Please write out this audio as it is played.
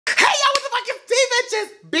bitches,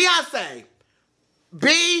 Beyonce.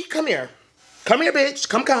 B, come here. Come here, bitch.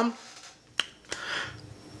 Come.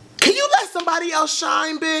 Can you let somebody else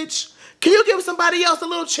shine, bitch? Can you give somebody else a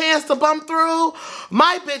little chance to bump through?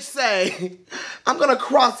 My bitch say, I'm gonna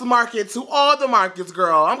cross market to all the markets,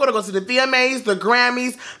 girl. I'm gonna go to the VMAs, the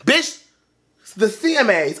Grammys, bitch, the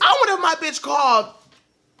CMAs. I wonder if my bitch called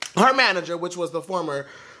her manager, which was the former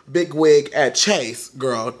big wig at Chase,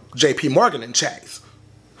 girl, JP Morgan and Chase.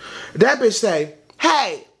 That bitch say,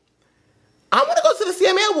 hey, I want to go to the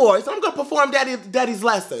CMA Awards. I'm going to perform Daddy's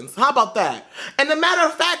Lessons. How about that? And as a matter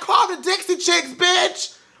of fact, call the Dixie Chicks,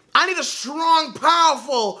 bitch. I need a strong,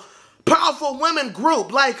 powerful women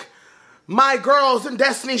group like my girls in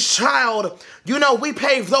Destiny's Child. You know, we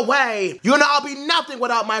paved the way. You know, I'll be nothing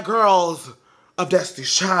without my girls of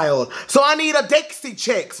Destiny's Child. So I need a Dixie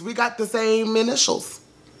Chicks. We got the same initials.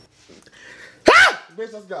 Ah!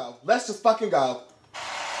 Bitch, let's go. Let's just fucking go.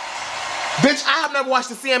 Bitch, I have never watched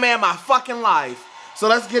the CMA in my fucking life. So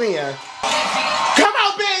let's get in. Come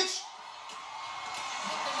on, bitch!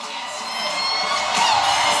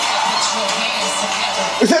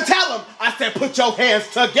 Tell him, I said put your hands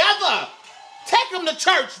together. Take him to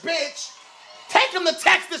church, bitch. Take him to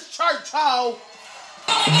Texas church, ho.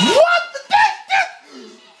 What the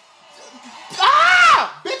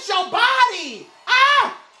Ah! Bitch, your body.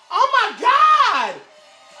 Ah! Oh my God.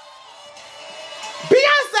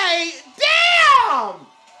 Beyonce,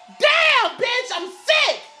 damn, bitch, I'm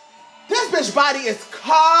sick. This bitch body is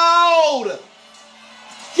cold.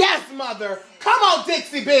 Yes, mother. Come on,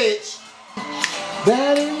 Dixie, bitch.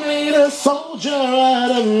 Daddy made a soldier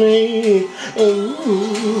out of me.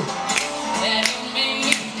 Ooh.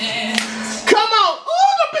 Come on.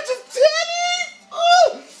 Ooh, the bitch's titties.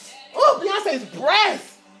 Ooh, Beyonce's breasts.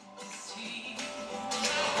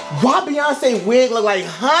 Why Beyonce wig look like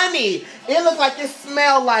honey? It looked like it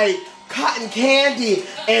smelled like cotton candy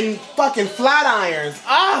and fucking flat irons.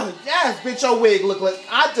 Oh, yes, bitch, your wig look like,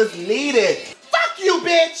 I just need it. Fuck you,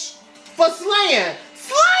 bitch, for slaying.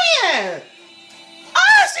 Slaying!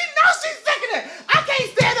 Oh, she knows she's sick of it. I can't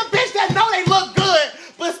stand a bitch that know they look good,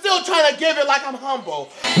 but still trying to give it like I'm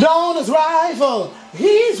humble. On his rifle,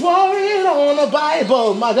 he's worried on the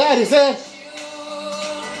Bible. My daddy said,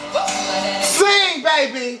 sing,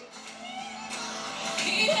 baby.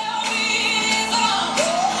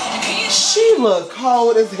 She look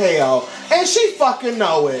cold as hell, and she fucking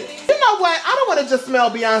know it. You know what? I don't want to just smell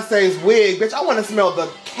Beyonce's wig, bitch. I want to smell the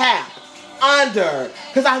cap under,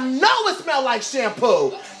 because I know it smells like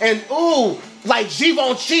shampoo. And ooh, like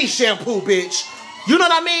Givenchy shampoo, bitch. You know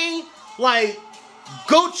what I mean? Like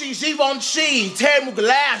Gucci, Givenchy, Terry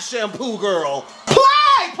Mugler shampoo, girl.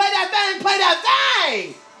 Play that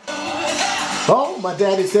thing. Oh, my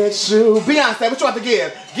daddy said shoe. Beyonce, what you want to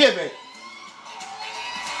give? Give it.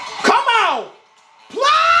 Come on!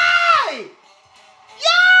 Play!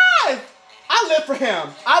 Yes! I live for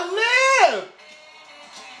him. I live!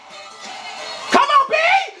 Come on, B!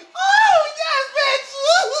 Oh, yes, bitch!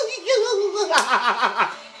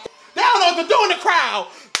 They don't know what to do in the crowd.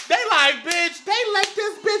 They like, bitch, they let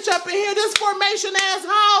this bitch up in here, this formation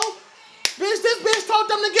asshole. Bitch, this bitch told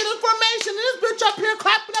them to get in formation, and this bitch up here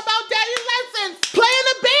clapping about Daddy Lessons, playing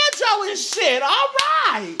the banjo and shit. All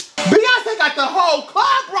right. Beyonce got the whole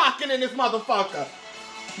club rocking in this motherfucker.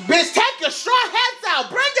 Bitch, take your straw hats out.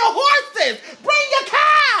 Bring your horses. Bring your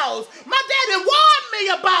cows. My daddy warned me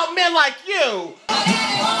about men like you.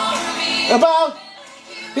 About,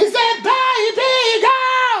 he said, baby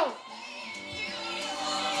girl.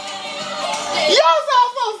 You're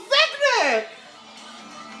so sickening.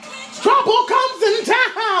 Trouble comes in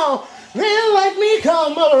town. Men like me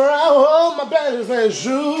come around. Oh, my daddy said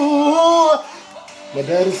shoot. My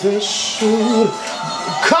daddy said shoot.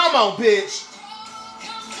 Come on, bitch.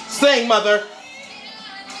 Sing, mother.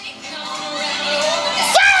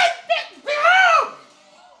 Sing, bitch.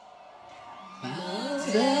 My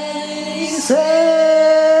daddy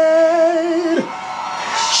said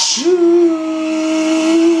shoot.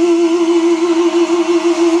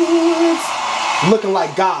 Looking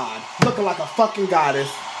like God. Looking like a fucking goddess.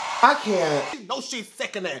 I can't. You know she's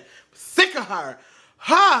sick of it. Sick of her.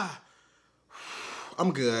 Ha.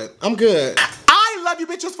 I'm good. I love you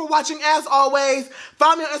bitches for watching as always.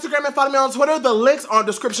 Follow me on Instagram and follow me on Twitter. The links are in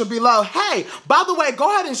the description below. Hey, by the way, go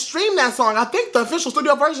ahead and stream that song. I think the official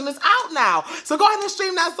studio version is out now. So go ahead and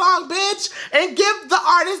stream that song, bitch, and give the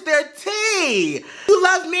artist their tea. You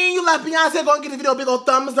love me, you love Beyonce, go and give the video a big old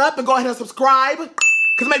thumbs up and go ahead and subscribe.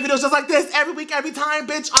 Cause I make videos just like this every week, every time,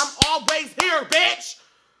 bitch. I'm always here, bitch.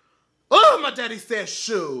 Oh, my daddy said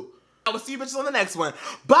shoo. I will see you bitches on the next one.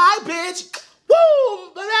 Bye, bitch.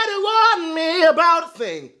 Woo! My daddy warned me about a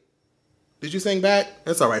thing. Did you sing back?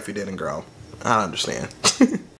 It's all right if you didn't, girl. I understand.